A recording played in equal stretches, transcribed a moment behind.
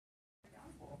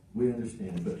We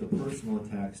understand, but the personal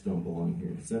attacks don't belong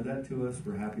here. Send that to us.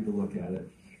 We're happy to look at it.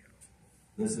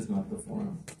 This is not the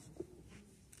forum.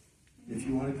 If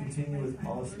you want to continue with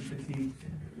policy critique,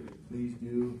 please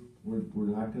do. We're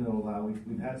not going to allow.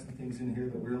 We've had some things in here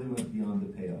that really went beyond the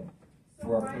pale. So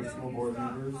for our personal board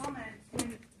members. Comments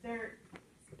when they're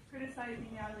criticizing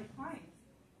Natalie Cline.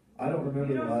 I don't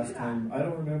remember the last time. I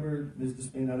don't remember, Ms.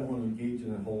 Despain, I don't want to engage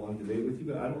in a whole long debate with you,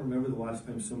 but I don't remember the last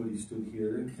time somebody stood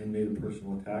here and made a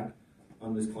personal attack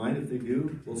on Ms. Cline. If they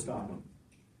do, we'll stop them.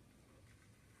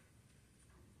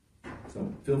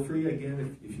 So feel free,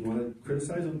 again, if you want to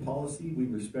criticize on policy, we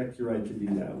respect your right to do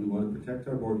that. We want to protect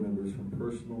our board members from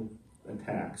personal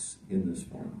attacks in this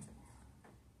forum.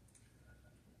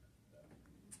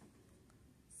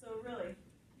 So really,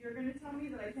 you're going to tell me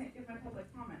that I can't give my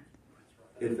public comment?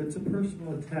 If it's a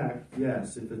personal attack,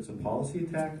 yes. If it's a policy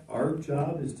attack, our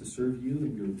job is to serve you,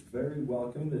 and you're very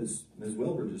welcome, as Ms.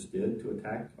 Wilbur just did, to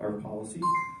attack our policy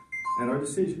and our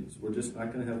decisions. We're just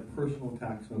not going to have personal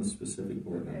attacks on a specific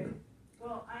board member.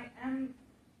 Well, I am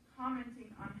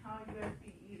commenting on how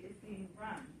USBE is being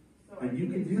run. So and you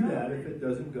can do that if it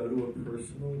doesn't go to a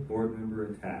personal board member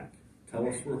attack. Tell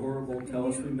us we're horrible, tell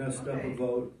us we messed up a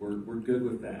vote, we're good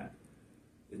with that.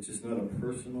 It's just not a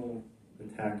personal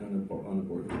attack on a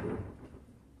board member.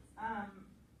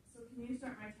 So can you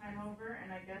start my time over,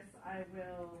 and I guess I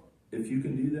will... If you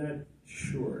can do that,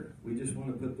 sure. We just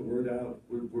want to put the word out.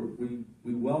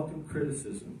 We welcome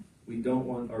criticism. We don't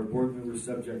want our board members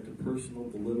subject to personal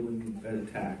belittling and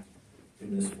attack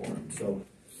in this forum. So,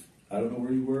 I don't know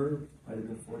where you were. I had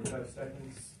been 45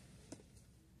 seconds.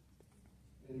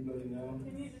 Anybody know?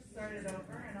 Can you just start it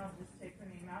over, and I'll just take her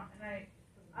name out? And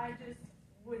I just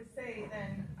would say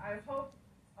then, I hope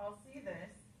I'll see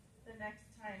this the next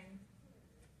time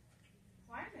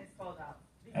Cline is called out.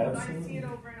 Because Absolutely. I see it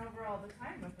over and over all the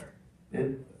time with her.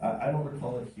 I don't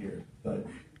recall it here, but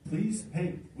please,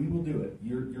 hey, we will do it.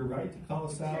 You're right to call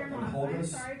us out and hold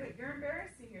us. I'm sorry, but you're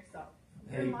embarrassing yourself.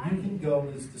 Hey, you can go,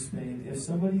 Ms. Despain. If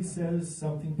somebody says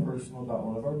something personal about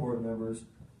one of our board members,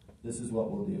 this is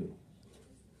what we'll do.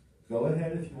 Go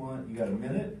ahead if you want. You got a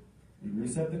minute. We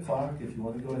reset the clock. If you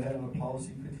want to go ahead on a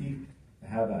policy critique,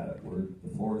 have at it. The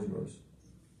floor is yours.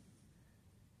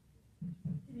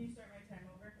 Can you start my time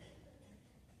over?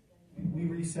 We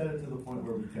reset it to the point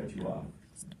where we cut you off.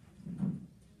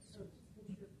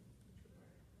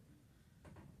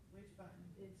 Which button?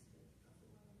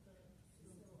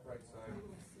 Right side.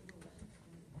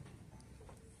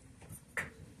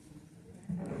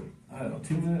 I don't know,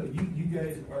 2 minutes. You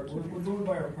guys are, we're going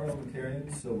by our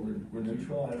parliamentarians, so we're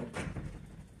neutral.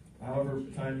 However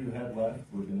time you had left,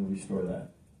 we're going to restore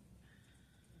that.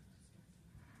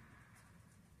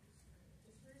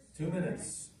 2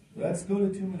 minutes. Let's go to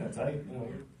 2 minutes. Okay, I'm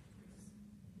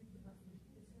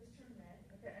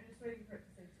just waiting for it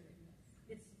to say 2.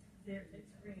 It's there,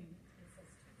 it's green. It says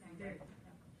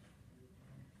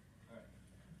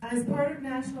As part of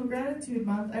National Gratitude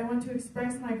Month, I want to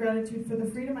express my gratitude for the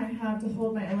freedom I have to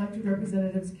hold my elected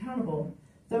representatives accountable.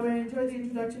 Though I enjoy the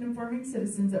introduction informing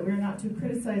citizens that we are not to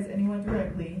criticize anyone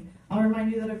directly, I'll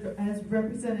remind you that as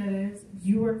representatives,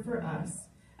 you work for us.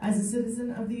 As a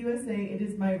citizen of the USA, it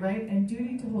is my right and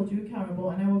duty to hold you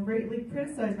accountable, and I will greatly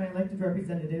criticize my elected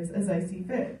representatives as I see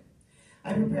fit.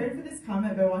 I prepared for this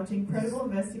comment by watching credible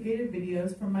investigative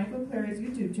videos from Michael Clary's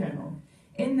YouTube channel.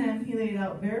 In them, he laid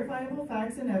out verifiable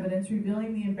facts and evidence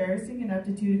revealing the embarrassing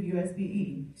ineptitude of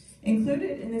USBE.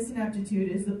 Included in this ineptitude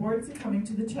is the board succumbing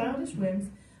to the childish whims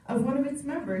of one of its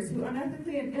members who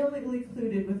unethically and illegally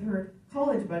colluded with her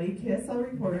college buddy, KSL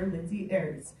reporter Lindsay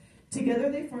Ayers.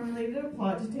 Together, they formulated a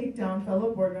plot to take down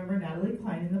fellow board member Natalie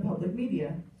Cline in the public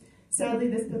media. Sadly,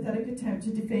 this pathetic attempt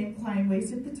to defame Cline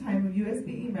wasted the time of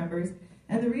USBE members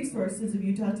and the resources of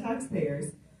Utah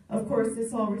taxpayers. Of course,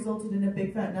 this all resulted in a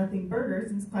big fat nothing burger,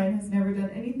 since Cline has never done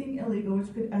anything illegal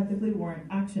which could ethically warrant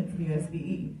action from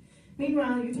USBE.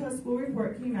 Meanwhile, Utah's school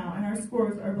report came out and our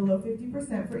scores are below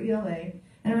 50% for ELA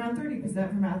and around 30%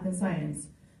 for math and science.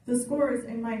 The scores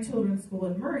in my children's school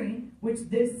in Murray, which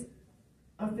this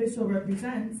official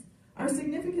represents, are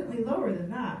significantly lower than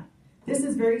that. This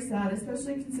is very sad,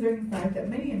 especially considering the fact that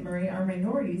many in Murray are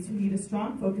minorities who need a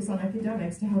strong focus on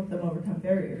academics to help them overcome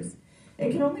barriers.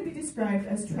 It can only be described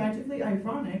as tragically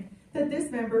ironic that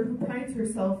this member, who prides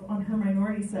herself on her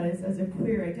minority status as a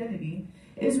queer identity,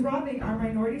 is robbing our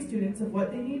minority students of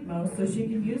what they need most so she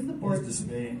can use the board. Ms.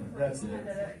 Despain, that's it.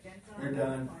 You're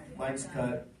done. Mike's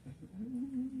cut.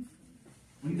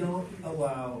 We don't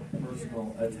allow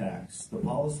personal attacks. The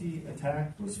policy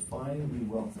attack was fine. We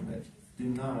welcome it. Do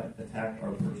not attack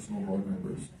our personal board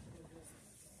members.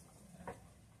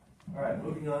 All right,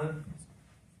 moving on.